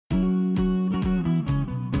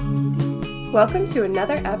Welcome to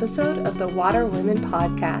another episode of the Water Women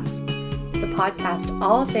Podcast, the podcast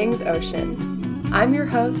all things ocean. I'm your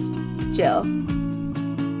host, Jill.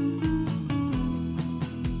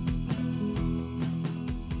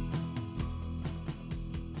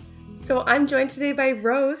 So I'm joined today by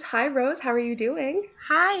Rose. Hi, Rose. How are you doing?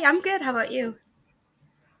 Hi, I'm good. How about you?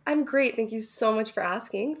 I'm great. Thank you so much for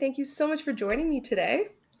asking. Thank you so much for joining me today.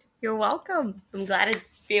 You're welcome. I'm glad to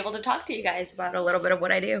be able to talk to you guys about a little bit of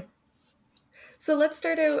what I do. So let's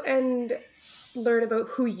start out and learn about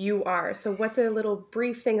who you are. So what's a little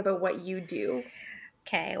brief thing about what you do?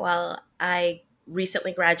 Okay, well, I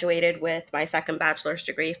recently graduated with my second bachelor's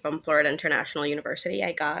degree from Florida International University.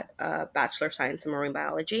 I got a Bachelor of Science in Marine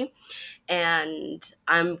Biology, and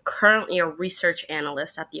I'm currently a research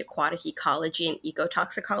analyst at the Aquatic Ecology and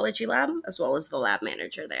Ecotoxicology Lab, as well as the lab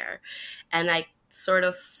manager there. And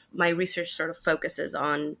my research sort of focuses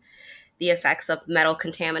on the effects of metal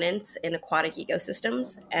contaminants in aquatic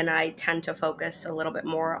ecosystems, and I tend to focus a little bit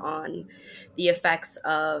more on the effects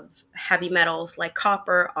of heavy metals like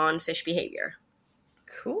copper on fish behavior.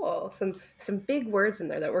 Cool. Some big words in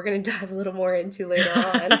there that we're going to dive a little more into later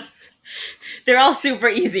on. They're all super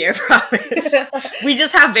easy, I promise. We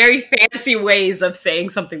just have very fancy ways of saying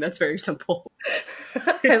something that's very simple.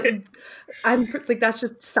 I'm like, that's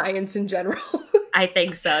just science in general. I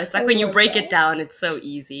think so. It's like when you break it down, it's so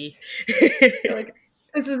easy. You're like,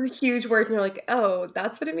 this is a huge word, and you're like, oh,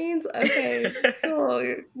 that's what it means? Okay, cool.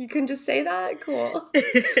 You can just say that? Cool.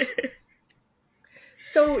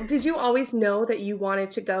 So did you always know that you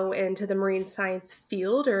wanted to go into the marine science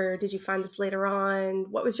field, or did you find this later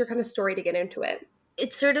on? What was your kind of story to get into it?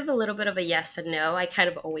 It's sort of a little bit of a yes and no. I kind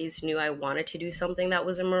of always knew I wanted to do something that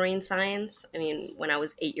was in marine science. I mean, when I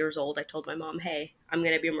was 8 years old, I told my mom, hey, I'm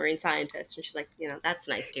going to be a marine scientist. And she's like, that's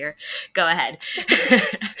nice, dear. Go ahead.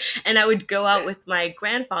 And I would go out with my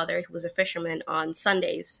grandfather, who was a fisherman, on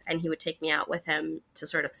Sundays, and he would take me out with him to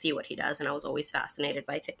sort of see what he does. And I was always fascinated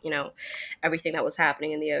by, everything that was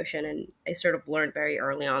happening in the ocean. And I sort of learned very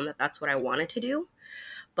early on that that's what I wanted to do.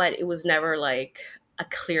 But it was never like a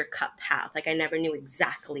clear-cut path. Like, I never knew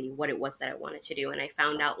exactly what it was that I wanted to do. And I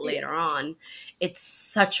found out later on, it's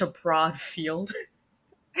such a broad field.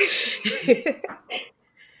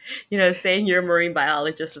 Saying you're a marine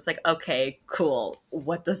biologist, it's like, okay, cool.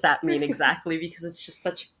 What does that mean exactly? Because it's just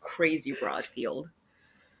such a crazy broad field.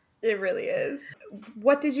 It really is.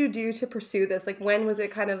 What did you do to pursue this? Like, when was it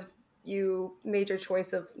kind of you made your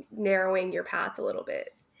choice of narrowing your path a little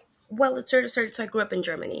bit? Well, it sort of started, so I grew up in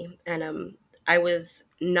Germany, and I was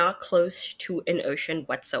not close to an ocean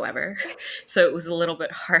whatsoever, so it was a little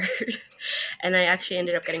bit hard. And I actually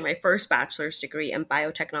ended up getting my first bachelor's degree in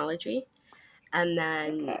biotechnology. And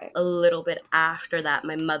then a little bit after that,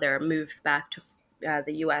 my mother moved back to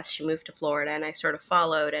the U.S. She moved to Florida, and I sort of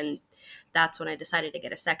followed. And that's when I decided to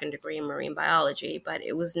get a second degree in marine biology. But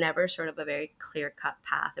it was never sort of a very clear-cut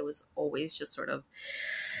path. It was always just sort of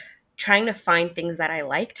trying to find things that I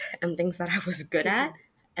liked and things that I was good at,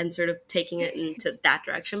 and sort of taking it into that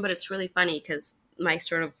direction. But it's really funny because my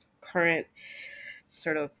sort of current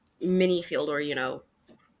sort of mini field, or,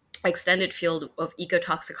 extended field of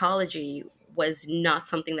ecotoxicology was not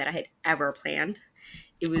something that I had ever planned.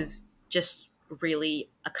 It was just really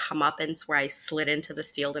a comeuppance where I slid into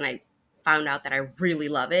this field and I found out that I really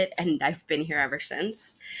love it, and I've been here ever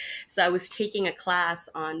since. So I was taking a class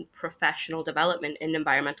on professional development in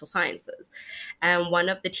environmental sciences, and one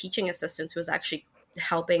of the teaching assistants who was actually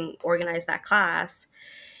helping organize that class,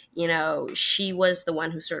 she was the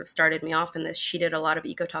one who sort of started me off in this. She did a lot of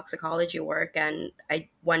ecotoxicology work, and I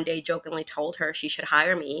one day jokingly told her she should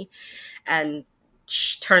hire me, and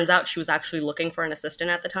turns out she was actually looking for an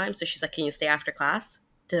assistant at the time. So she's like, can you stay after class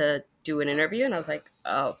to do an interview? And I was like,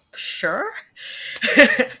 oh, sure.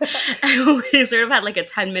 And we sort of had like a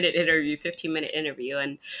 10-minute interview, 15-minute interview,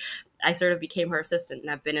 and I sort of became her assistant, and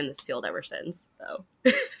I've been in this field ever since.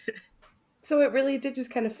 So it really did just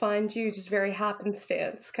kind of find you, just very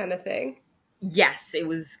happenstance kind of thing. Yes, it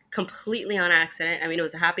was completely on accident. I mean, it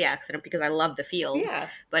was a happy accident because I love the field. Yeah.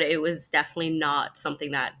 But it was definitely not something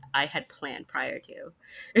that I had planned prior to.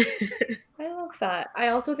 I love that. I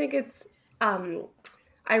also think it's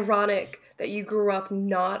ironic that you grew up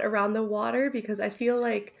not around the water, because I feel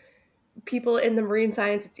like people in the marine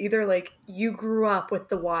science, it's either like you grew up with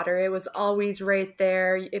the water, it was always right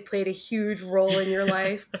there, it played a huge role in your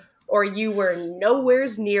life, or you were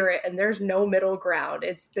nowheres near it and there's no middle ground.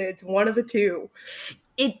 It's one of the two.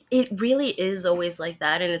 It really is always like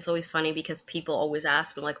that, and it's always funny because people always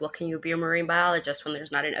ask me like, "Well, can you be a marine biologist when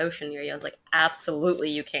there's not an ocean near you?" I was like,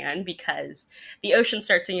 "Absolutely, you can, because the ocean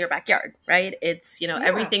starts in your backyard, right? It's Yeah.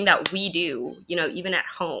 everything that we do, even at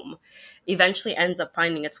home, eventually ends up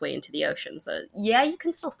finding its way into the ocean. So yeah, you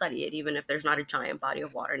can still study it even if there's not a giant body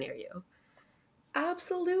of water near you."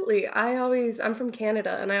 Absolutely. I'm from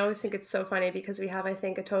Canada and I always think it's so funny because we have, I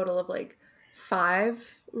think, a total of like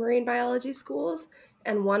 5 marine biology schools,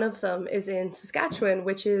 and one of them is in Saskatchewan,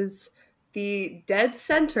 which is the dead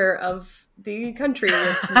center of the country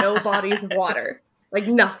with no bodies of water, like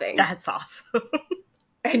nothing. That's awesome.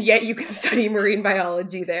 And yet you can study marine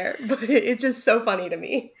biology there. But it's just so funny to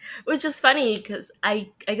me. Which is funny because I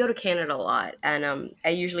go to Canada a lot, and I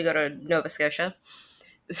usually go to Nova Scotia.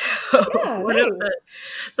 So Yeah, one of the nice.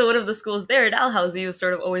 so one of the schools there, Dalhousie, was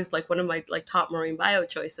sort of always like one of my like top marine bio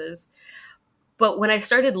choices. But when I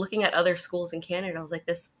started looking at other schools in Canada, I was like,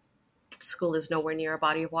 this school is nowhere near a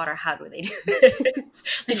body of water. How do they do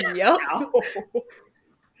this? Like, Yep. how?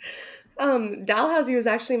 Dalhousie was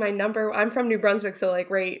actually my number. I'm from New Brunswick, so like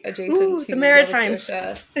right adjacent Ooh, the to Nova Maritimes.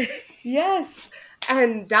 Scotia. Yes.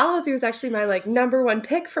 And Dalhousie was actually my like number one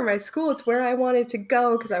pick for my school. It's where I wanted to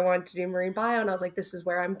go because I wanted to do marine bio, and I was like, this is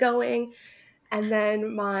where I'm going. And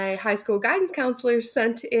then my high school guidance counselor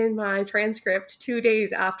sent in my transcript 2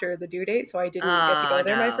 days after the due date, so I didn't get to Oh go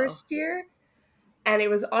there my no. first year. And it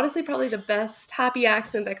was honestly probably the best happy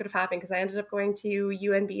accident that could have happened because I ended up going to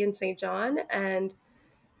UNB in St. John, and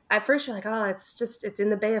at first you're like, oh, it's in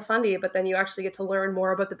the Bay of Fundy, but then you actually get to learn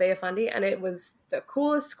more about the Bay of Fundy, and it was the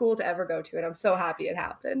coolest school to ever go to, and I'm so happy it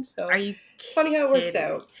happened. Are So you it's funny how it works kidding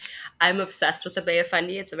me? out. I'm obsessed with the Bay of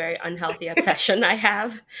Fundy. It's a very unhealthy obsession I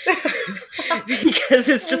have because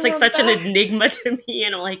it's I just like love such an that. enigma to me.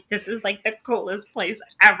 And I'm like, this is like the coolest place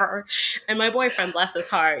ever. And my boyfriend, bless his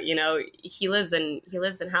heart, he lives in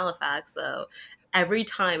Halifax. So every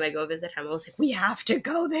time I go visit him, I was like, we have to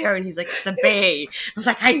go there. And he's like, it's a bay. I was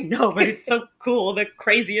like, I know, but it's so cool. The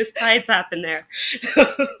craziest tides happen there.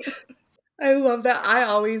 I love that. I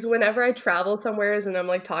always, whenever I travel somewheres and I'm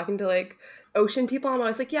like talking to like ocean people, I'm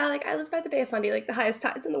always like, yeah, like I live by the Bay of Fundy, like the highest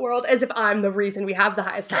tides in the world, as if I'm the reason we have the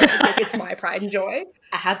highest tides. Like it's my pride and joy.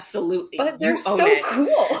 Absolutely. But they're You own so it.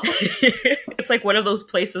 cool. It's like one of those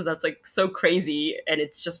places that's like so crazy, and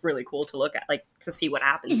it's just really cool to look at, like to see what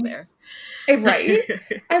happens there. Right?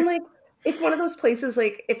 And like it's one of those places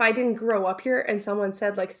like if I didn't grow up here and someone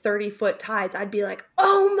said like 30-foot tides, I'd be like,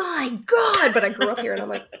 "Oh my god." But I grew up here and I'm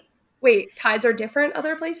like, "Wait, tides are different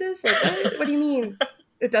other places?" Like, what? What do you mean?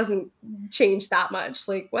 It doesn't change that much.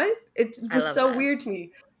 Like, what? It I was love so that. weird to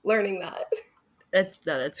me learning that.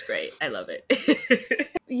 That's great. I love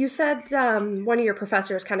it. You said one of your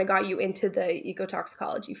professors kind of got you into the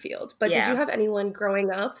ecotoxicology field, but did you Yeah. have anyone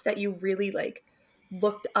growing up that you really like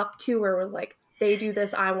looked up to or was like, they do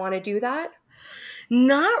this, I want to do that?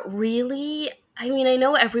 Not really. I mean, I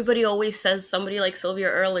know everybody always says somebody like Sylvia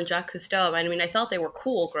Earle and Jacques Cousteau. I mean, I thought they were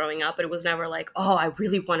cool growing up, but it was never like, oh, I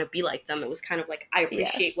really want to be like them. It was kind of like, I Yeah.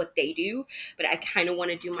 appreciate what they do, but I kind of want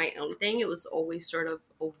to do my own thing. It was always sort of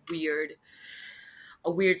a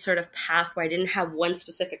weird sort of path where I didn't have one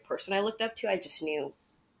specific person I looked up to. I just knew,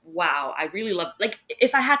 wow, I really love, like,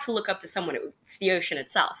 if I had to look up to someone, it's the ocean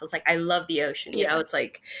itself. It's like, I love the ocean, Yeah. It's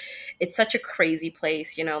like, it's such a crazy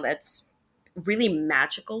place, that's really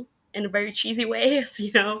magical in a very cheesy way,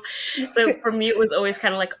 So for me, it was always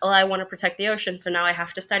kind of like, oh, I want to protect the ocean. So now I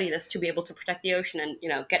have to study this to be able to protect the ocean and,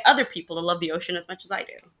 get other people to love the ocean as much as I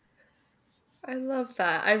I love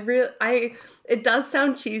that. It does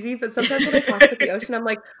sound cheesy, but sometimes when I talk about the ocean, I'm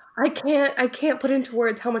like, I can't put into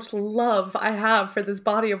words how much love I have for this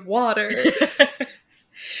body of water.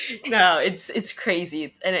 do. No, it's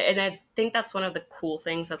crazy, and I think that's one of the cool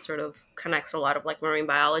things that sort of connects a lot of like marine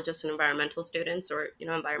biologists and environmental students, or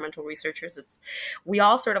environmental researchers. It's we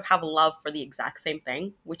all sort of have a love for the exact same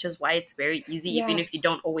thing, which is why it's very easy, even Yeah. if you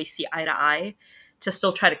don't always see eye to eye, to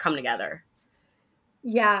still try to come together.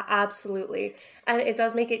 Yeah, absolutely. And it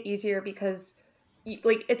does make it easier because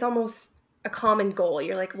like it's almost a common goal.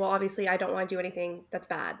 You're like, well, obviously I don't want to do anything that's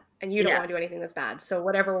bad and you don't Yeah, want to do anything that's bad. So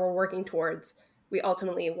whatever we're working towards, we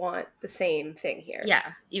ultimately want the same thing here.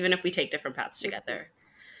 yeah. Even if we take different paths Which is together.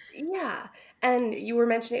 Yeah. And you were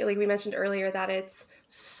mentioning, like we mentioned earlier, that it's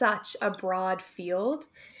such a broad field.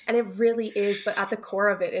 And it really is. But at the core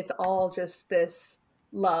of it, it's all just this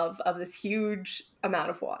love of this huge amount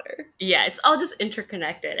of water. Yeah, it's all just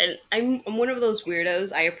interconnected, and I'm one of those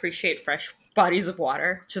weirdos. I appreciate fresh bodies of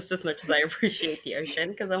water just as much as I appreciate the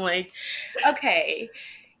ocean, because I'm like, okay,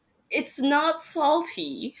 it's not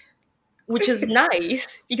salty, which is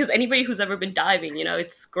nice because anybody who's ever been diving, you know,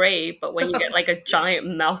 it's great. But when you get like a giant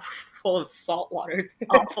mouthful of salt water, it's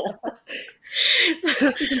awful. You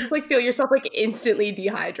can just like feel yourself like instantly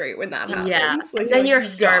dehydrate when that Yeah, happens. Like and you're then like you're gone.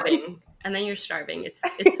 starving. And then you're starving. It's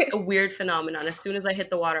a weird phenomenon. As soon as I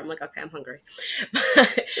hit the water, I'm like, okay, I'm hungry. But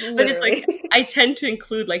it's like Literally. I tend to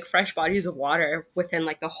include like fresh bodies of water within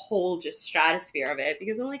like the whole just stratosphere of it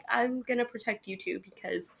because I'm like, I'm gonna protect you too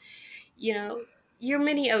because, you know, you're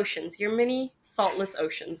mini oceans, you're mini saltless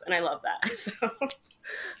oceans, and I love that. So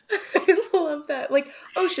I love that. Like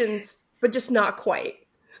oceans, but just not quite.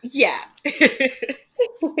 yeah.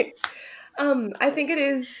 I think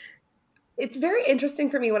it's very interesting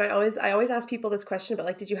for me when I always ask people this question about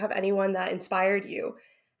like, did you have anyone that inspired you?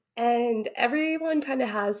 And everyone kind of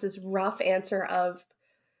has this rough answer of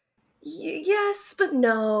yes, but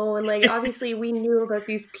no. And like obviously we knew about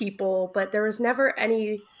these people, but there was never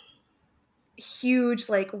any huge,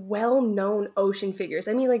 like well-known ocean figures.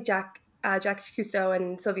 I mean like Jacques Cousteau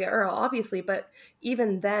and Sylvia Earle, obviously, but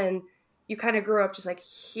even then you kind of grew up just like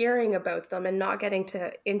hearing about them and not getting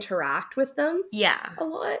to interact with them Yeah. a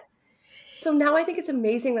lot. So now I think it's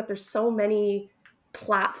amazing that there's so many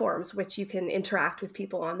platforms which you can interact with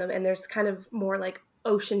people on them, and there's kind of more like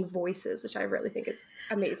ocean voices, which I really think is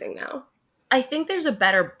amazing now. I think there's a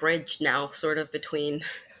better bridge now, sort of between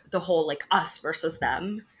the whole like us versus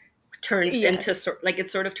them turned into Yes. like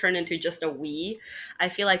it's sort of turned into just a we. I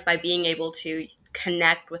feel like by being able to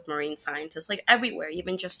connect with marine scientists like everywhere,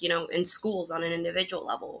 even just, you know, in schools on an individual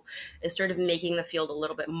level, is sort of making the field a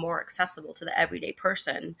little bit more accessible to the everyday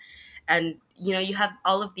person. And, you know, you have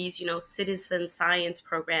all of these, you know, citizen science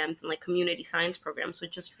programs and like community science programs,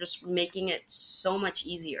 which is just making it so much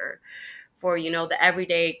easier for, you know, the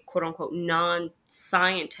everyday quote unquote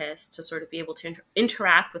non-scientist to sort of be able to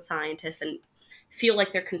interact with scientists and feel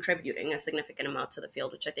like they're contributing a significant amount to the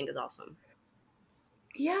field, which I think is awesome.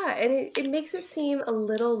 Yeah, and it makes it seem a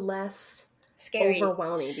little less Scary.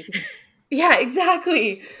 overwhelming because yeah,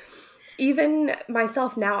 exactly. Even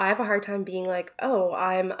myself now, I have a hard time being like, oh,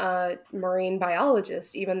 I'm a marine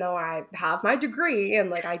biologist, even though I have my degree and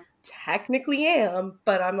like I technically am,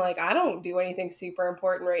 but I'm like, I don't do anything super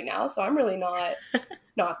important right now, so I'm really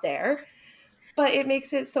not there. But it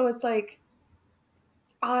makes it so it's like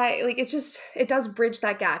I like it's just it does bridge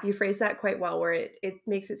that gap. You phrase that quite well where it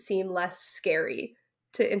makes it seem less scary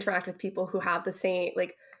to interact with people who have the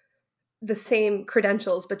same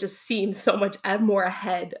credentials but just seem so much more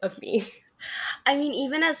ahead of me. I mean,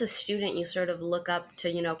 even as a student, you sort of look up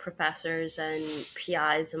to, you know, professors and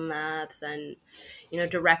PIs and labs and, you know,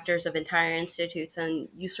 directors of entire institutes, and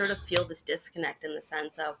you sort of feel this disconnect in the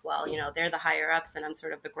sense of, well, you know, they're the higher ups and I'm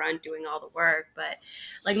sort of the grunt doing all the work. But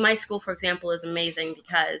like my school, for example, is amazing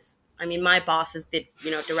because I mean, my boss is the, you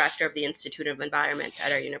know, director of the Institute of Environment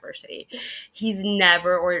at our university. He's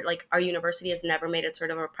never, or like our university has never made it sort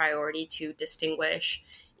of a priority to distinguish,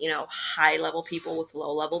 you know, high level people with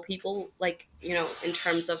low level people. Like, you know, in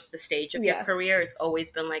terms of the stage of your Yeah. career, it's always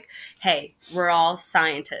been like, hey, we're all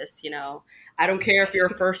scientists, you know. I don't care if you're a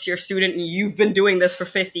first year student and you've been doing this for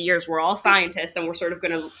 50 years. We're all scientists and we're sort of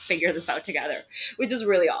going to figure this out together, which is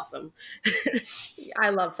really awesome. I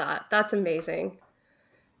love that. That's amazing.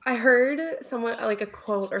 I heard someone like a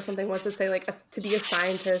quote or something once that say like to be a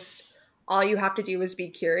scientist, all you have to do is be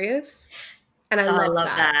curious. And I Oh, I love love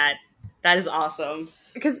that that. That is awesome.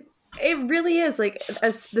 because it really is like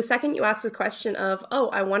as the second you ask the question of, oh,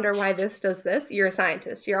 I wonder why this does this, you're a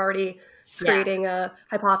scientist. You're already Yeah. creating a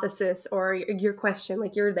hypothesis or your question,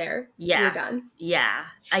 like you're there, you're Yeah. done. Yeah.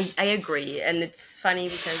 I agree. And it's funny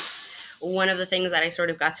because one of the things that I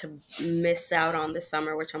sort of got to miss out on this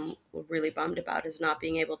summer, which I'm really bummed about, is not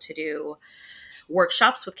being able to do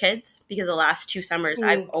workshops with kids because the last 2 summers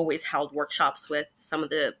I've Mm. always held workshops with some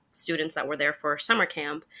of the students that were there for summer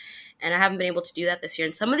camp, and I haven't been able to do that this year.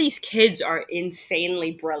 And some of these kids are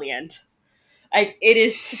insanely brilliant. Like it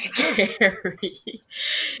is scary.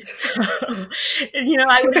 So, you know,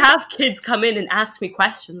 I would have kids come in and ask me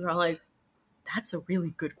questions where I'm like, that's a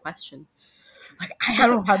really good question. Like I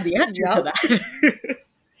don't have the answer to Yep.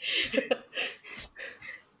 that.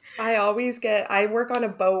 I work on a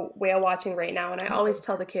boat whale watching right now, and I always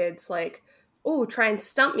tell the kids, like, oh, try and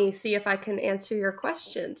stump me, see if I can answer your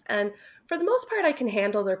questions. And for the most part, I can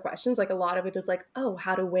handle their questions. Like, a lot of it is like, oh,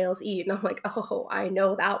 how do whales eat? And I'm like, oh, I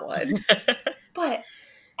know that one. But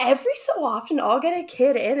every so often, I'll get a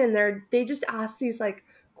kid in, and they just ask these, like,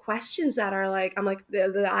 questions that are like, I'm like,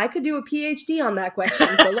 I could do a PhD on that question,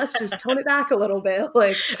 so let's just tone it back a little bit.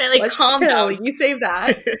 Like, And like let's calm chill. down. You save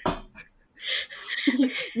that.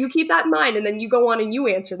 You keep that in mind, and then you go on and you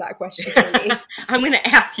answer that question for me. I'm going to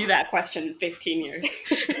ask you that question in 15 years.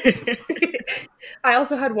 I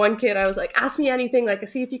also had one kid, I was like, ask me anything, like,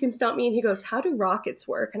 see if you can stump me. And he goes, how do rockets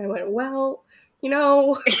work? And I went, well,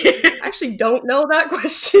 I actually don't know that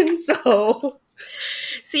question, so.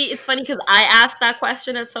 See, it's funny because I asked that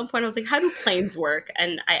question at some point. I was like, how do planes work?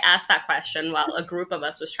 And I asked that question while a group of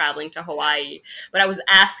us was traveling to Hawaii. But I was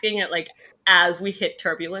asking it like as we hit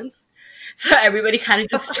turbulence. So everybody kind of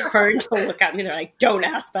just turned to look at me. They're like, don't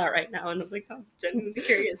ask that right now. And I was like, I'm genuinely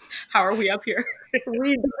curious. How are we up here?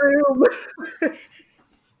 Read the room.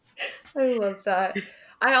 I love that.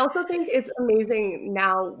 I also think it's amazing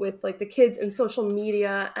now with like the kids and social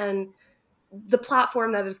media and the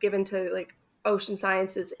platform that is given to like ocean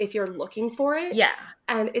sciences if you're looking for it. Yeah.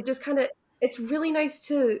 And it just kind of, it's really nice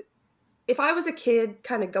to, if I was a kid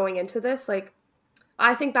kind of going into this, like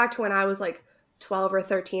I think back to when I was like 12 or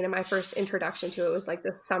 13 and my first introduction to it was like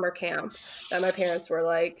this summer camp that my parents were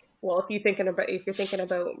like, well, if you're thinking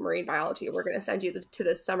about marine biology, we're going to send you to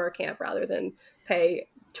this summer camp rather than pay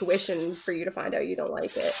tuition for you to find out you don't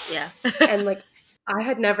like it. Yeah. And like I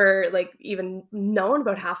had never like even known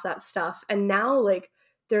about half that stuff, and now like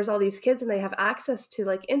there's all these kids and they have access to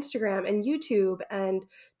like Instagram and YouTube and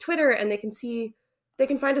Twitter, and they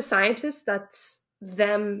can find a scientist that's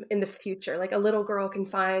them in the future. Like a little girl can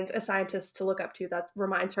find a scientist to look up to that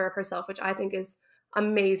reminds her of herself, which I think is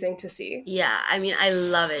amazing to see. Yeah, I mean, I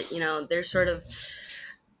love it. There's sort of,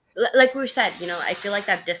 like we said, I feel like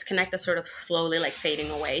that disconnect is sort of slowly like fading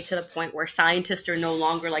away to the point where scientists are no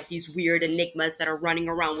longer like these weird enigmas that are running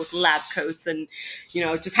around with lab coats and,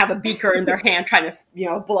 just have a beaker in their hand trying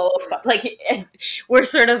to, blow up something. Like we're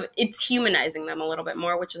sort of, it's humanizing them a little bit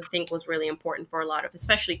more, which I think was really important for a lot of,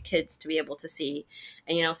 especially kids to be able to see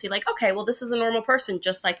and, see like, okay, well, this is a normal person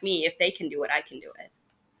just like me. If they can do it, I can do it.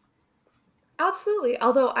 Absolutely.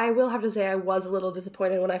 Although I will have to say I was a little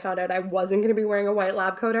disappointed when I found out I wasn't going to be wearing a white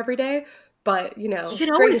lab coat every day. But, you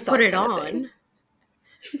can always put it on.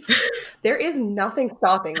 There is nothing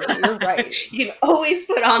stopping me. You're right. You can always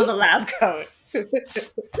put on the lab coat.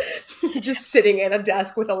 Just sitting at a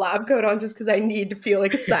desk with a lab coat on just because I need to feel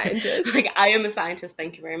like a scientist. Like, I am a scientist.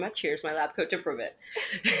 Thank you very much. Here's my lab coat to prove it.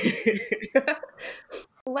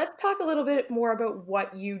 Let's talk a little bit more about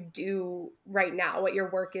what you do right now, what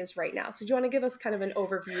your work is right now. So do you want to give us kind of an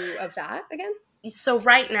overview of that again? So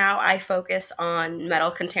right now I focus on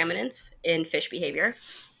metal contaminants in fish behavior.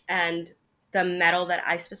 And the metal that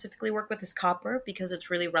I specifically work with is copper because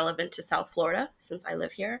it's really relevant to South Florida since I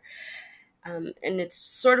live here. And it's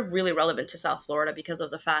sort of really relevant to South Florida because of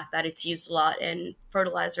the fact that it's used a lot in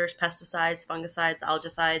fertilizers, pesticides, fungicides,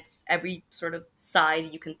 algicides, every sort of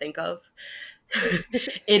side you can think of.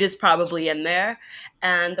 It is probably in there.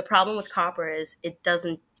 And the problem with copper is it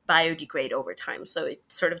doesn't biodegrade over time. So it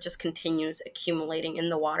sort of just continues accumulating in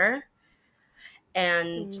the water.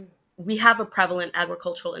 And we have a prevalent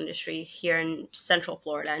agricultural industry here in Central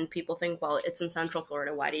Florida, and people think, well, it's in Central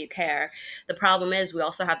Florida, why do you care? The problem is we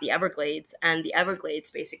also have the Everglades, and the Everglades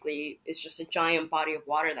basically is just a giant body of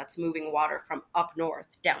water that's moving water from up north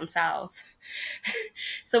down south.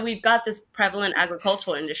 So we've got this prevalent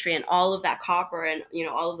agricultural industry, and all of that copper and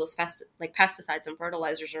all of those pesticides and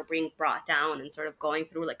fertilizers are being brought down and sort of going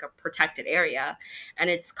through like a protected area, and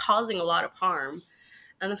it's causing a lot of harm.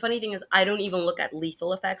 And the funny thing is, I don't even look at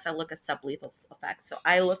lethal effects. I look at sublethal effects. So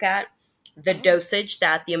I look at the dosage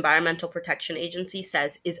that the Environmental Protection Agency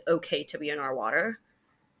says is okay to be in our water.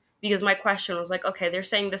 Because my question was like, okay, they're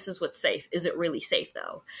saying this is what's safe. Is it really safe,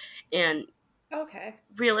 though? And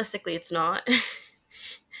realistically, it's not.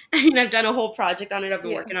 I mean, I've done a whole project on it. I've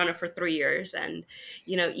been working on it for 3 years. And,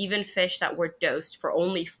 even fish that were dosed for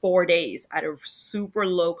only 4 days at a super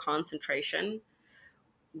low concentration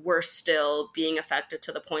were still being affected to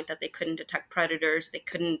the point that they couldn't detect predators. They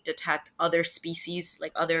couldn't detect other species,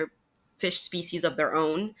 like other fish species of their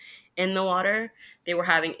own in the water. They were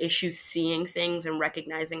having issues seeing things and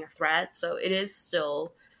recognizing a threat. So it is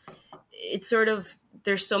still, it's sort of,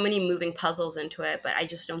 there's so many moving puzzles into it, but I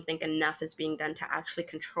just don't think enough is being done to actually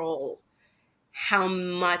control how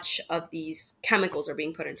much of these chemicals are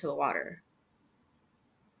being put into the water.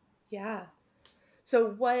 Yeah.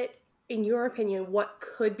 So what, in your opinion, what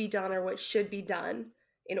could be done or what should be done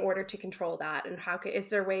in order to control that? And is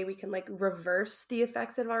there a way we can like reverse the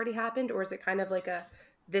effects that have already happened? Or is it kind of like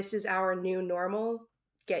this is our new normal,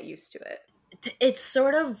 get used to it? It's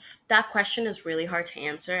sort of, that question is really hard to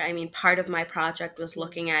answer. I mean, part of my project was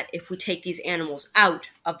looking at if we take these animals out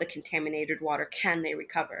of the contaminated water, can they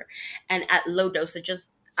recover? And at low dosages,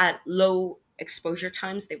 at low exposure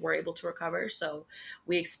times they were able to recover. So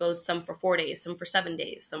we exposed some for 4 days, some for 7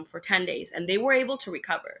 days, some for 10 days, and they were able to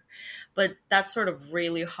recover. But that's sort of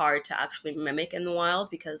really hard to actually mimic in the wild,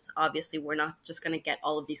 because obviously we're not just going to get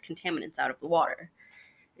all of these contaminants out of the water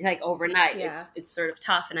like overnight. Yeah. It's sort of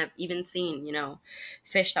tough. And I've even seen,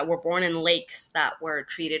 fish that were born in lakes that were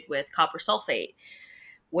treated with copper sulfate,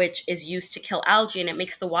 which is used to kill algae, and it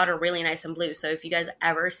makes the water really nice and blue. So if you guys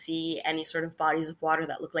ever see any sort of bodies of water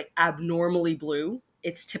that look like abnormally blue,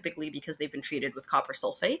 it's typically because they've been treated with copper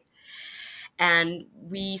sulfate. And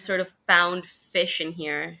we sort of found fish in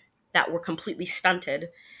here that were completely stunted.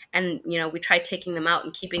 And, we tried taking them out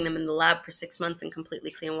and keeping them in the lab for 6 months in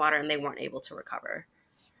completely clean water, and they weren't able to recover.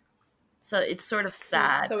 So it's sort of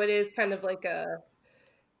sad. So it is kind of like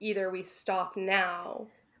either we stop now,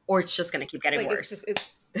 or it's just going to keep getting worse.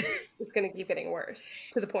 It's going to keep getting worse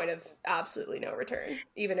to the point of absolutely no return,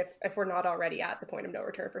 even if we're not already at the point of no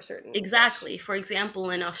return for certain. Exactly. For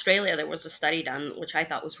example, in Australia, there was a study done, which I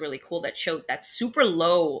thought was really cool, that showed that super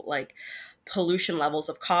low pollution levels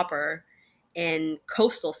of copper in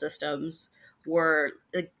coastal systems were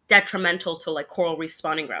detrimental to coral reef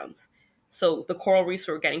spawning grounds. So the coral reefs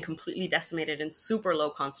were getting completely decimated in super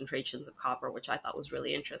low concentrations of copper, which I thought was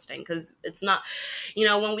really interesting, because it's not,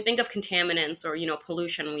 when we think of contaminants or,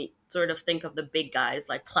 pollution, we sort of think of the big guys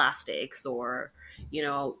like plastics or,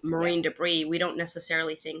 marine debris. We don't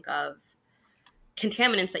necessarily think of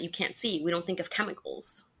contaminants that you can't see. We don't think of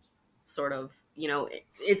chemicals, sort of,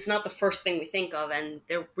 it's not the first thing we think of. And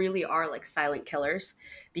there really are silent killers,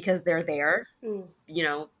 because they're there,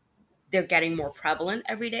 they're getting more prevalent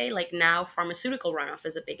every day. Now, pharmaceutical runoff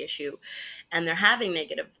is a big issue, and they're having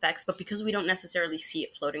negative effects. But because we don't necessarily see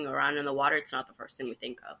it floating around in the water, it's not the first thing we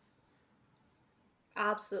think of.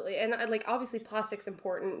 Absolutely. And obviously plastic's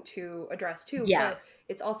important to address too, Yeah. But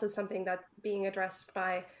it's also something that's being addressed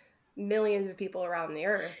by millions of people around the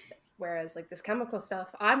earth. Whereas this chemical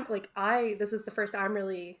stuff, this is the first I'm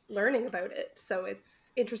really learning about it. So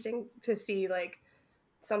it's interesting to see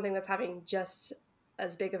something that's having just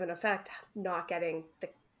as big of an effect not getting the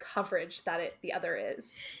coverage that the other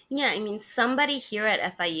is. Yeah, I mean, somebody here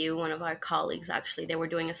at FIU, one of our colleagues actually, they were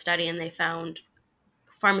doing a study and they found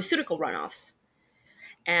pharmaceutical runoffs.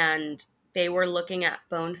 And they were looking at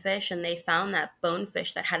bonefish, and they found that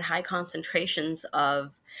bonefish that had high concentrations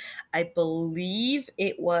of, I believe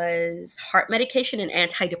it was heart medication and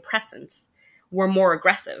antidepressants, were more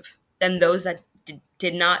aggressive than those that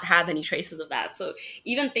did not have any traces of that. So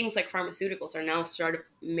even things like pharmaceuticals are now sort of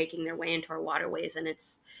making their way into our waterways, and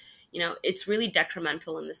it's really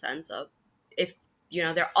detrimental in the sense of, if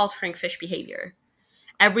they're altering fish behavior.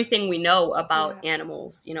 Everything we know about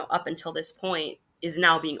animals, up until this point, is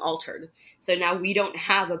now being altered. So now we don't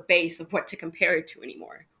have a base of what to compare it to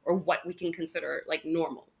anymore, or what we can consider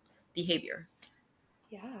normal behavior.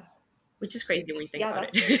 Yeah. Which is crazy when you think about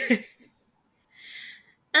it.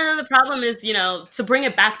 And the problem is, to bring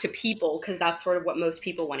it back to people, because that's sort of what most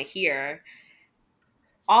people want to hear,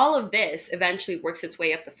 all of this eventually works its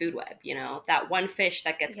way up the food web. That one fish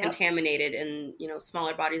that gets contaminated in,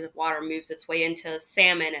 smaller bodies of water moves its way into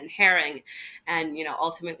salmon and herring, and,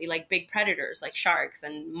 ultimately big predators like sharks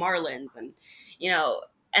and marlins, and,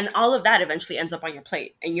 and all of that eventually ends up on your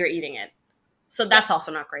plate and you're eating it. So that's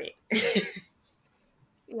also not great.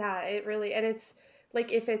 Yeah, it really, and it's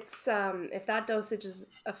if that dosage is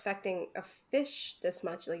affecting a fish this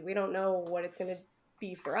much, we don't know what it's going to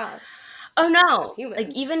be for us. Oh no!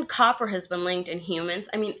 Even copper has been linked in humans.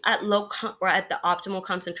 I mean, at or at the optimal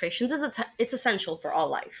concentrations, it's essential for all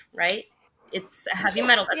life, right? It's a heavy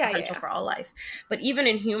metal that's essential for all life. But even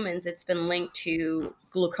in humans, it's been linked to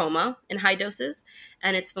glaucoma in high doses,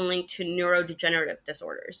 and it's been linked to neurodegenerative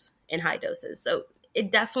disorders in high doses. So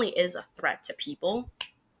it definitely is a threat to people,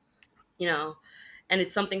 and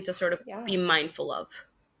it's something to sort of be mindful of.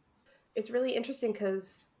 It's really interesting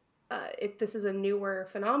because this is a newer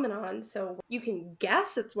phenomenon, so you can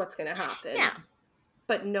guess it's what's going to happen. Yeah.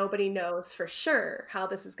 But nobody knows for sure how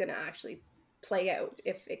this is going to actually play out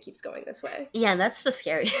if it keeps going this way. Yeah, that's the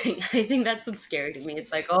scary thing. I think that's what's scary to me.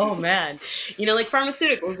 It's oh man,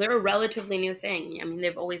 pharmaceuticals, they're a relatively new thing. I mean,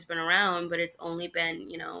 they've always been around, but it's only been,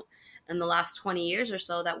 in the last 20 years or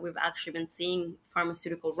so that we've actually been seeing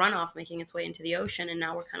pharmaceutical runoff making its way into the ocean. And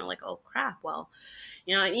now we're kind of oh crap. Well,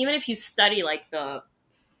 and even if you study the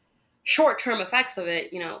short-term effects of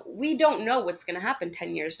it, we don't know what's going to happen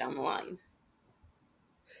 10 years down the line.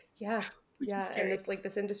 Yeah. And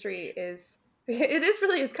this industry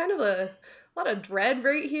it's kind of a lot of dread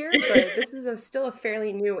right here, but this is still a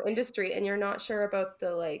fairly new industry, and you're not sure about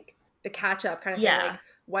the catch up kind of thing.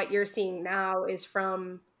 What you're seeing now is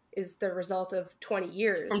from is the result of 20 from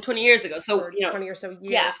years 20 years ago. So, or 20 or so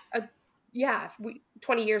yeah, years. Yeah,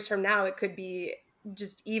 20 years from now, it could be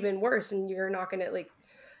just even worse, and you're not going to like,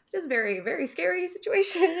 just very, very scary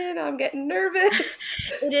situation. I'm getting nervous.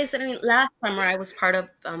 it is. I mean, last summer I was part of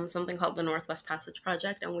something called the Northwest Passage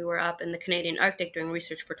Project, and we were up in the Canadian Arctic doing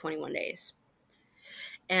research for 21 days.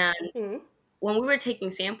 And Mhm. when we were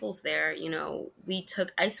taking samples there, we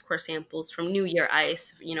took ice core samples from New Year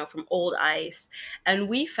ice, from old ice, and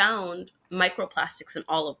we found microplastics in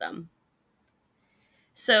all of them.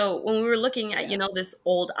 So when we were looking at, Yeah. this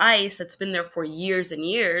old ice that's been there for years and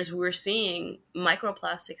years, we were seeing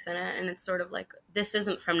microplastics in it. And it's sort of like, this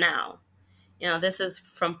isn't from now. This is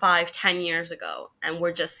from 5-10 years ago, and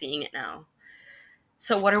we're just seeing it now.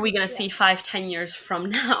 So what are we going to see 5-10 years from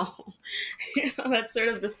now? That's sort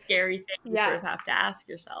of the scary thing you sort Yeah. of have to ask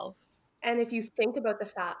yourself. And if you think about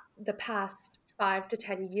the past 5 to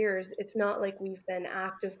 10 years, it's not like we've been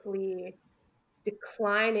actively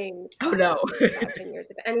declining Oh no. in 5, 10 years.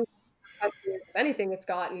 If anything, it's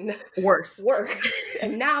gotten Worse. worse.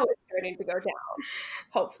 And now it's starting to go down,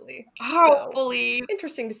 hopefully. So Hopefully.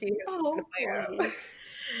 interesting to see how it's going to play out.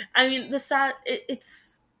 I mean,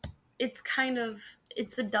 it's kind of,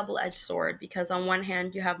 it's a double-edged sword, because on one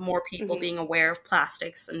hand you have more people being aware of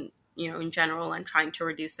plastics and in general, and trying to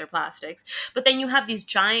reduce their plastics, but then you have these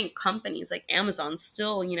giant companies like Amazon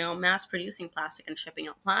still mass producing plastic and shipping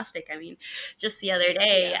out plastic. I mean, just the other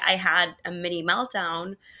day I had a mini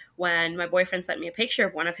meltdown when my boyfriend sent me a picture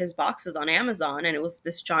of one of his boxes on Amazon, and it was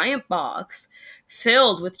this giant box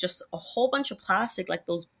filled with just a whole bunch of plastic, like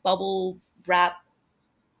those bubble wrap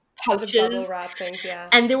pouches. The bubble wrap things, yeah.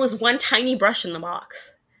 And there was one tiny brush in the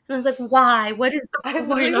box. And I was like, why? What is the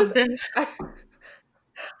point of this?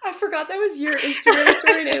 I forgot that was your Instagram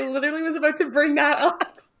story, and I literally was about to bring that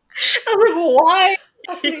up. I was like, why?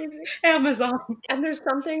 Amazing. Amazon. And there's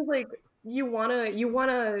some things like you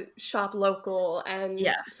wanna shop local and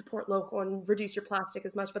support local and reduce your plastic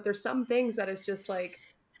as much, but there's some things that is just like,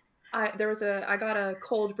 I got a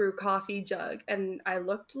cold brew coffee jug, and I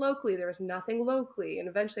looked locally. There was nothing locally, and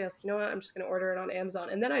eventually I was like, you know what? I'm just gonna order it on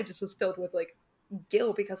Amazon. And then I just was filled with like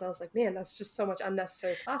guilt, because I was like, man, that's just so much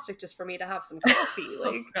unnecessary plastic just for me to have some coffee.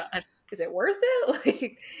 Like, is it worth it?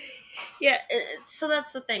 Like, yeah. So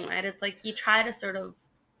that's the thing, right? It's like you try to sort of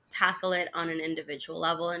tackle it on an individual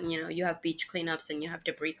level, and you have beach cleanups and you have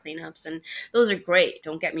debris cleanups, and those are great,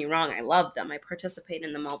 don't get me wrong, I love them, I participate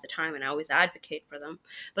in them all the time, and I always advocate for them.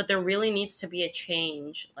 But there really needs to be a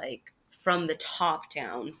change, like from the top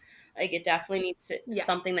down. Like, it definitely needs to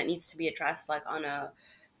something that needs to be addressed, like on a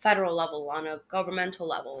federal level, on a governmental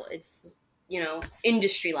level, it's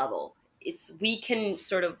industry level.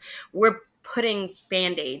 We're putting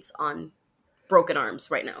band-aids on broken arms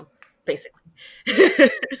right now, basically.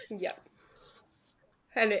 yeah.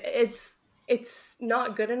 And it's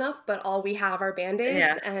not good enough, but all we have are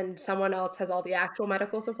band-aids, and someone else has all the actual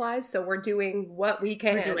medical supplies, so we're doing what we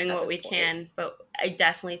can. We're doing what we can, but I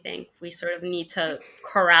definitely think we sort of need to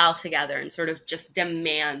corral together and sort of just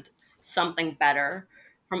demand something better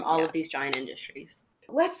from all of these giant industries.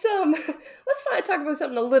 Let's finally talk about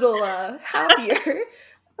something a little happier.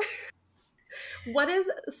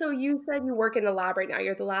 So you said you work in the lab right now,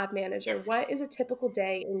 you're the lab manager. Yes. What is a typical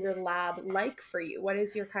day in your lab like for you? What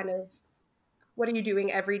are you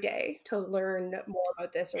doing every day to learn more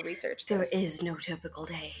about this or research this? There is no typical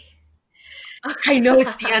day. I know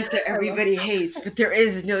it's the answer everybody hates, but there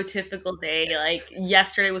is no typical day. Like,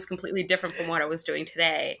 yesterday was completely different from what I was doing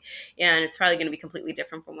today, and it's probably going to be completely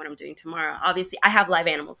different from what I'm doing tomorrow. Obviously, I have live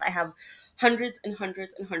animals. I have hundreds and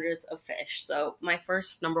hundreds and hundreds of fish. So my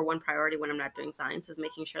first number one priority when I'm not doing science is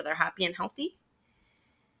making sure they're happy and healthy.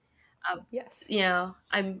 Yes.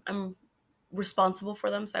 I'm responsible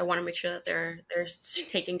for them, so I want to make sure that they're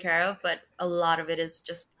taken care of, but a lot of it is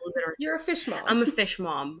just literature. You're a fish mom. I'm a fish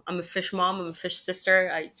mom. I'm a fish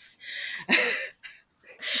sister.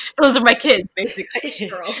 Those are my kids,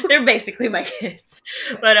 basically. They're basically my kids.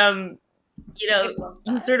 But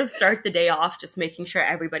you sort of start the day off just making sure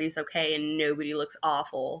everybody's okay and nobody looks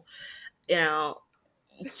awful.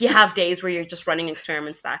 You have days where you're just running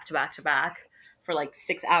experiments back to back to back for like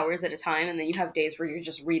 6 hours at a time, and then you have days where you're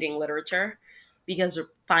just reading literature, because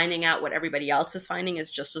finding out what everybody else is finding is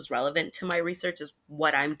just as relevant to my research as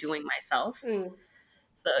what I'm doing myself.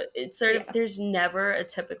 So it's sort of, there's never a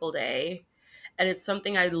typical day, and it's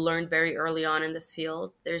something I learned very early on in this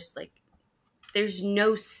field. There's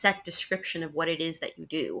no set description of what it is that you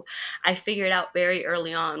do. I figured out very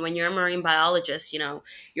early on, when you're a marine biologist,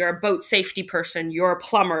 you're a boat safety person, you're a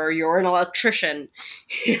plumber, you're an electrician,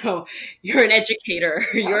 you're an educator,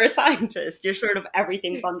 you're a scientist, you're sort of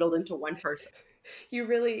everything bundled into one person. You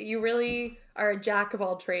really are a jack of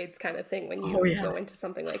all trades kind of thing when Oh you yeah. go into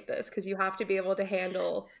something like this because you have to be able to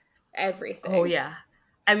handle Oh everything. yeah.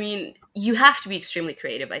 I mean, you have to be extremely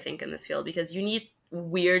creative, I think, in this field because you need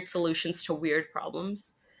weird solutions to weird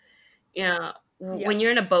problems. Yeah. When Yep.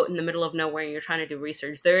 you're in a boat in the middle of nowhere and you're trying to do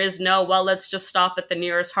research, there is no, well, let's just stop at the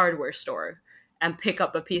nearest hardware store and pick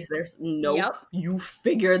up a piece. There's nope. Yep. You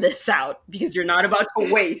figure this out because you're not about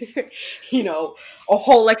to waste, you know, a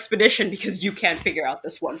whole expedition because you can't figure out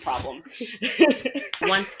this one problem.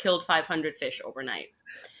 Once killed 500 fish overnight.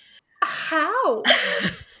 How?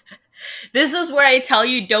 This is where I tell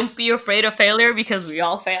you don't be afraid of failure because we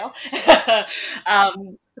all fail.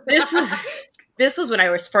 um, this was this was when I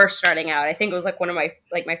was first starting out. I think it was like one of my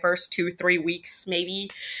first 2-3 weeks maybe,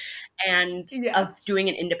 and Yeah. of doing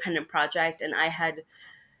an independent project, and I had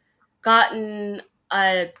gotten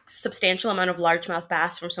a substantial amount of largemouth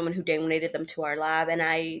bass from someone who donated them to our lab, and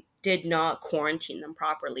I did not quarantine them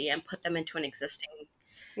properly and put them into an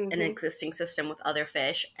Hmm. existing system with other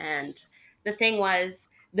fish. And the thing was,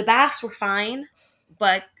 the bass were fine,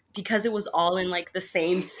 but because it was all in like the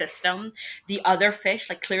same system, the other fish,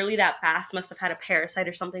 like clearly that bass must have had a parasite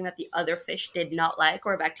or something that the other fish did not like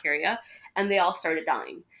or a bacteria, and they all started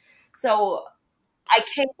dying. So I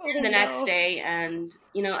came Oh in the next no. day, and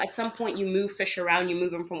at some point you move fish around, you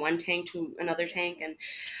move them from one tank to another tank, and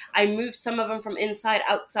I moved some of them from inside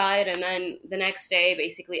outside, and then the next day,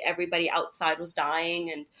 basically everybody outside was dying,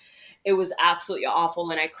 and it was absolutely awful.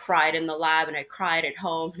 And I cried in the lab, and I cried at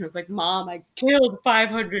home, and I was like, "Mom, I killed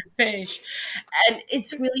 500 fish," and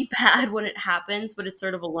it's really bad when it happens, but it's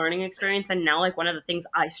sort of a learning experience. And now, like one of the things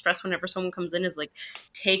I stress whenever someone comes in is like,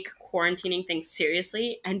 take quarantining things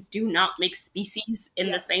seriously and do not make species in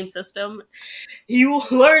the Yeah. same system. You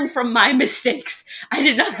learn from my mistakes. I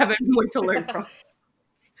did not have anyone to learn from.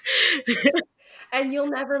 And you'll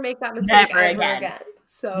never make that mistake Never ever again. again.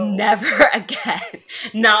 So, Never again.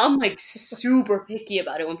 Now I'm like super picky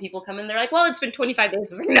about it when people come in. They're like, well, it's been 25 days.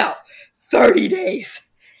 It's like, no, 30 days.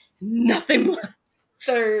 Nothing more,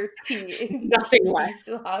 13. nothing We less.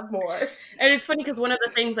 still have more. And it's funny because one of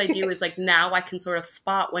the things I do is like now I can sort of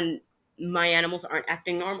spot when my animals aren't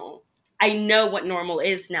acting normal. I know what normal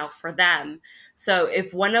is now for them. So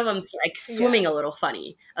if one of them's like Yeah. swimming a little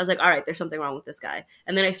funny, I was like, all right, there's something wrong with this guy.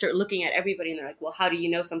 And then I start looking at everybody and they're like, well, how do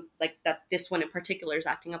you know some like that this one in particular is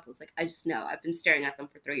acting up? I was like, I just know. I've been staring at them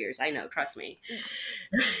for 3 years. I know, trust me.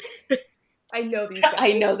 I know these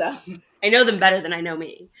I know guys. them. I know them better than I know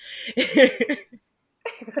me.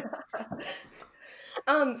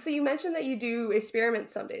 So you mentioned that you do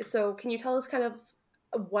experiments some days. So can you tell us kind of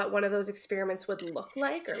what one of those experiments would look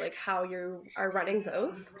like or like how you are running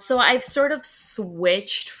those? So I've sort of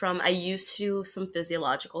switched from I used to do some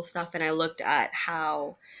physiological stuff and I looked at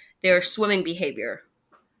how their swimming behavior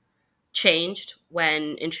changed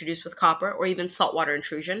when introduced with copper or even saltwater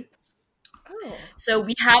intrusion. Oh, So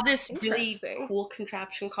we have this really interesting. cool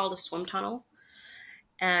contraption called a swim tunnel,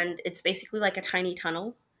 and it's basically like a tiny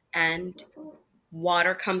tunnel, and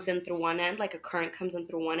water comes in through one end, like a current comes in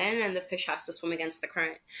through one end, and the fish has to swim against the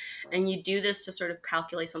current. And you do this to sort of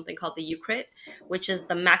calculate something called the eucrit, which is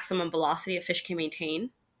the maximum velocity a fish can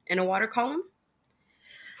maintain in a water column.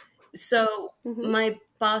 So Hmm. my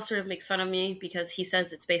boss sort of makes fun of me because he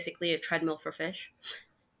says it's basically a treadmill for fish.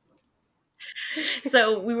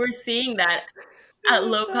 So we were seeing that I at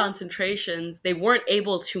love low that. concentrations, they weren't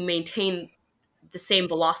able to maintain the same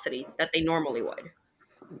velocity that they normally would.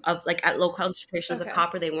 Of like at low concentrations of Okay.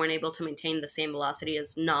 copper, they weren't able to maintain the same velocity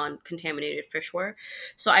as non-contaminated fish were.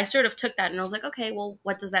 So I sort of took that and I was like, okay, well,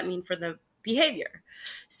 what does that mean for the behavior?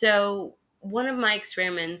 So one of my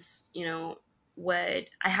experiments, would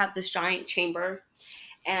I have this giant chamber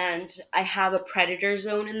and I have a predator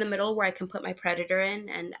zone in the middle where I can put my predator in,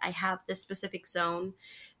 and I have this specific zone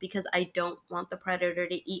because I don't want the predator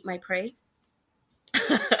to eat my prey.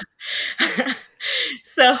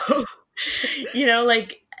 So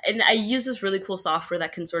like, and I use this really cool software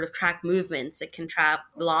that can sort of track movements. It can track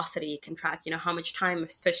velocity. It can track, how much time a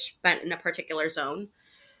fish spent in a particular zone.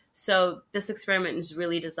 So this experiment is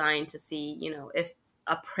really designed to see, if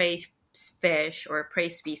a prey fish or a prey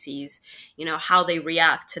species, how they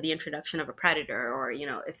react to the introduction of a predator, or,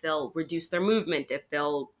 if they'll reduce their movement, if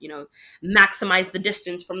they'll, maximize the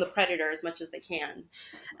distance from the predator as much as they can.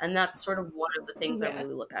 And that's sort of one of the things I Yeah.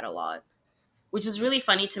 really look at a lot, which is really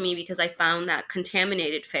funny to me because I found that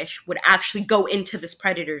contaminated fish would actually go into this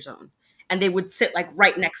predator zone and they would sit like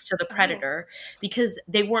right next to the Oh, predator because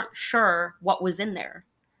they weren't sure what was in there,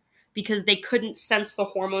 because they couldn't sense the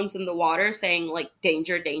hormones in the water saying like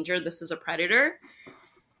danger, danger, this is a predator,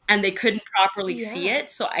 and they couldn't properly see yeah. it.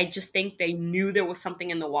 So I just think they knew there was something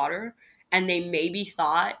in the water and they maybe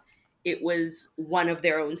thought it was one of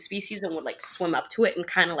their own species and would like swim up to it and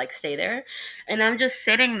kind of like stay there. And I'm just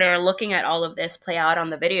sitting there looking at all of this play out on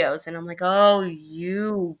the videos, and I'm like, oh,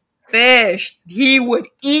 you fish, he would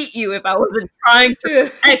eat you if I wasn't trying to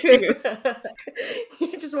protect you.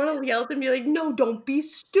 You just want to yell at them and be like, no, don't be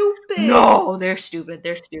stupid. No, they're stupid.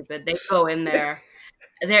 They're stupid. They go in there.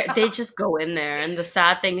 They just go in there. And the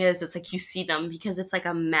sad thing is, it's like you see them because it's like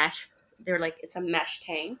a mesh. They're like, it's a mesh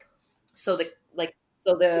tank. So the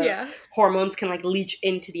hormones can like leach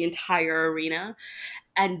into the entire arena.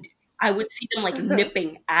 And I would see them like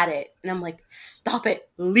nipping at it. And I'm like, stop it.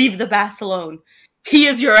 Leave the bass alone. He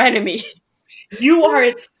is your enemy. You are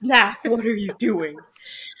its snack. What are you doing?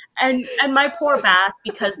 And my poor bass,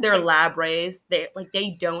 because they're lab raised,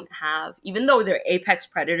 they don't have, even though they're apex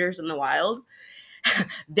predators in the wild,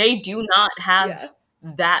 they do not have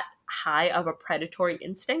that high of a predatory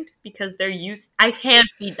instinct because I hand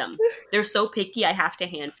feed them. They're so picky, I have to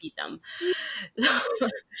hand feed them.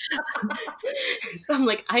 So I'm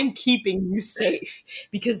like, I'm keeping you safe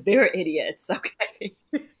because they're idiots, okay?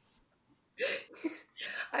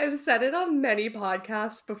 I've said it on many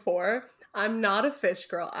podcasts before. I'm not a fish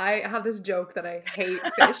girl. I have this joke that I hate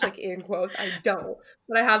fish, like in quotes. I don't.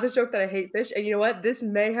 But I have this joke that I hate fish. And you know what? This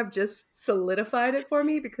may have just solidified it for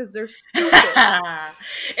me because they're stupid.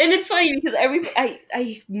 And it's funny because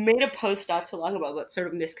I made a post not too long ago about sort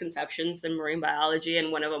of misconceptions in marine biology.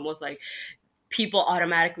 And one of them was like, people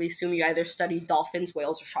automatically assume you either study dolphins,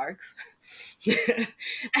 whales, or sharks.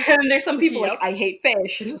 And there's some people like, I hate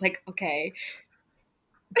fish. And I was like, okay.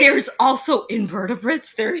 There's also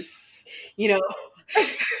invertebrates. There's,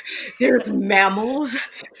 there's mammals.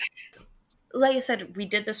 Like I said, we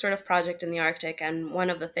did this sort of project in the Arctic, and one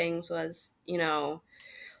of the things was,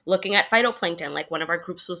 looking at phytoplankton. Like one of our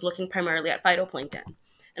groups was looking primarily at phytoplankton.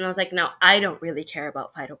 And I was like, no, I don't really care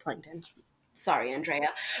about phytoplankton. Sorry,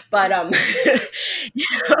 Andrea. But,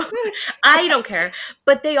 I don't care.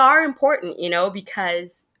 But they are important,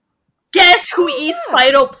 because guess who eats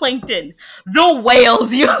phytoplankton? The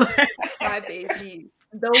whales. My baby.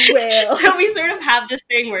 The whale. So we sort of have this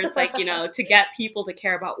thing where it's like, to get people to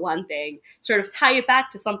care about one thing, sort of tie it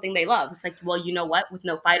back to something they love. It's like, well, you know what? With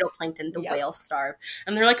no phytoplankton, the whales starve.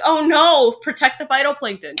 And they're like, oh no, protect the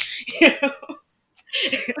phytoplankton.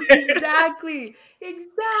 Exactly.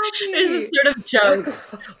 There's a sort of joke.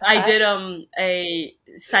 I did a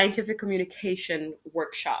scientific communication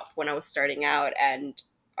workshop when I was starting out, and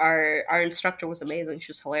our instructor was amazing. She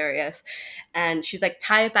was hilarious. And she's like,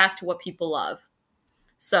 tie it back to what people love.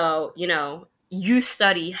 So, you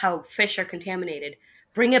study how fish are contaminated,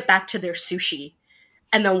 bring it back to their sushi,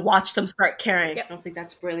 and then watch them start caring. Yep. I was like,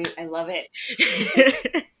 that's brilliant. I love it.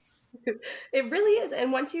 It really is.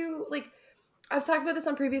 And once you, I've talked about this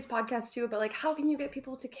on previous podcasts too, about how can you get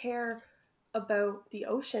people to care about the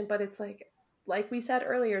ocean? But it's like we said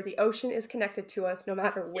earlier, the ocean is connected to us no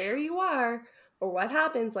matter where you are or what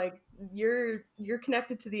happens. You're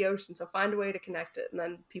connected to the ocean, so find a way to connect it, and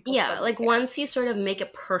then people once you sort of make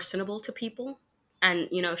it personable to people and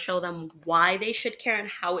show them why they should care and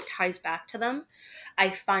how it ties back to them, I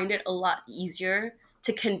find it a lot easier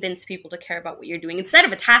to convince people to care about what you're doing instead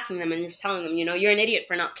of attacking them and just telling them, you're an idiot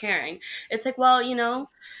for not caring. It's like, well,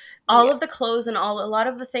 all of the clothes and a lot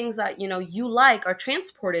of the things that you like are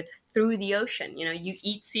transported through the ocean. You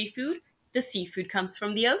eat seafood, the seafood comes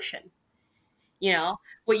from the ocean.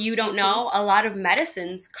 What you don't know, a lot of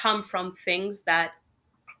medicines come from things that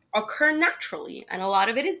occur naturally, and a lot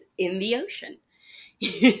of it is in the ocean.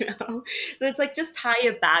 So it's like, just tie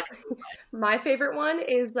it back. My favorite one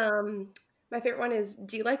is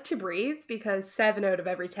do you like to breathe? Because 7 out of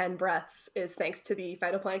every 10 breaths is thanks to the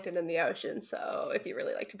phytoplankton in the ocean. So if you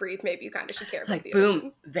really like to breathe, maybe you kind of should care about the ocean.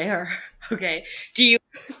 Boom, there. Okay. Do you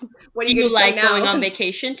like going on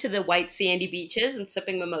vacation to the white sandy beaches and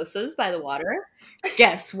sipping mimosas by the water?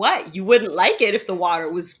 Guess what? You wouldn't like it if the water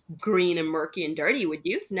was green and murky and dirty, would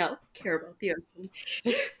you? No, care about the ocean.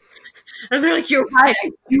 And they're like, you're right.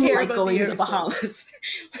 I do like going to the Bahamas.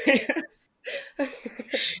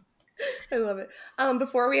 I love it.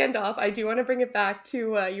 Before we end off, I do want to bring it back to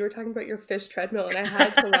you were talking about your fish treadmill, and I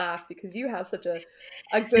had to laugh because you have such a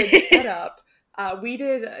good setup. We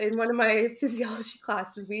did, in one of my physiology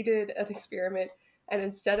classes, we did an experiment, and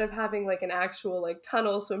instead of having an actual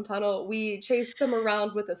swim tunnel, we chased them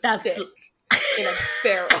around with a stick in a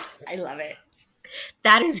barrel. I love it.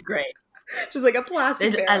 That is great. Just a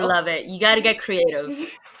plastic barrel. I love it. You got to get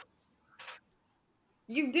creative.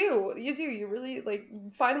 You do. You really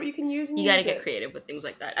find what you can use. And you got to get creative with things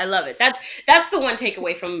like that. I love it. That's the one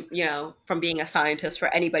takeaway from from being a scientist for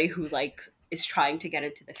anybody who's is trying to get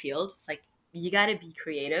into the field. It's you got to be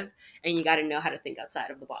creative and you got to know how to think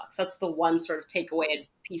outside of the box. That's the one sort of takeaway and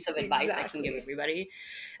piece of advice I can give Exactly. everybody.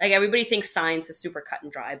 Like, everybody thinks science is super cut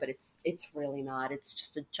and dry, but it's really not. It's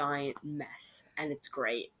just a giant mess, and it's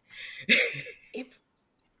great. It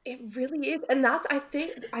it really is. And that's, I think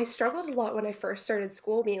I struggled a lot when I first started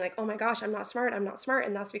school being like, "Oh my gosh, I'm not smart. I'm not smart."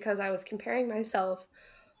 And that's because I was comparing myself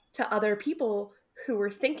to other people who were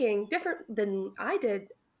thinking different than I did,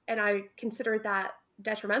 and I considered that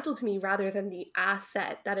detrimental to me rather than the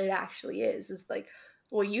asset that it actually is like,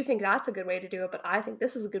 well, you think that's a good way to do it, but I think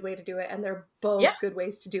this is a good way to do it, and they're Yeah. both good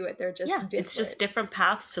ways to do it. They're Yeah, just it's just different. different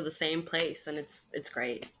paths to the same place, and it's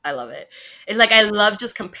great. I love it. It's like, I love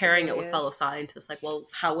just It comparing it really with fellow is. scientists. Like, well,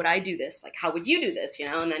 how would I do this? Like, how would you do this?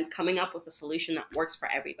 And then coming up with a solution that works for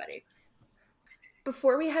everybody.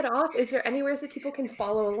 Before we head off, is there anywhere that people can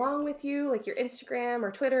follow along with you, like your Instagram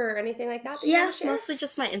or Twitter or anything like that you want Yeah, to share? mostly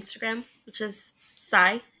just my Instagram, which is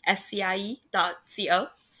SCIE.co,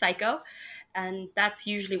 psycho, and that's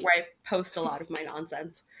usually where I post a lot of my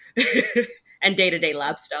nonsense and day to day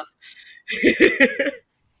lab stuff.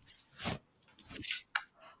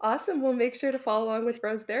 Awesome. We'll make sure to follow along with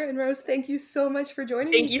Rose there. And Rose, thank you so much for joining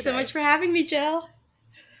me Thank you so today. much for having me, Jill.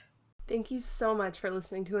 Thank you so much for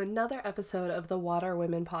listening to another episode of the Water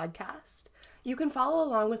Women podcast. You can follow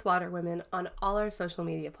along with Water Women on all our social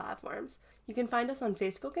media platforms. You can find us on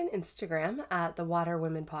Facebook and Instagram at the Water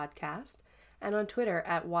Women Podcast and on Twitter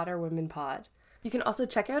at Water Women Pod. You can also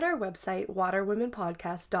check out our website,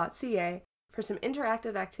 waterwomenpodcast.ca, for some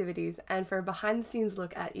interactive activities and for a behind the scenes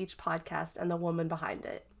look at each podcast and the woman behind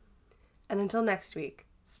it. And until next week,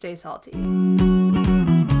 stay salty.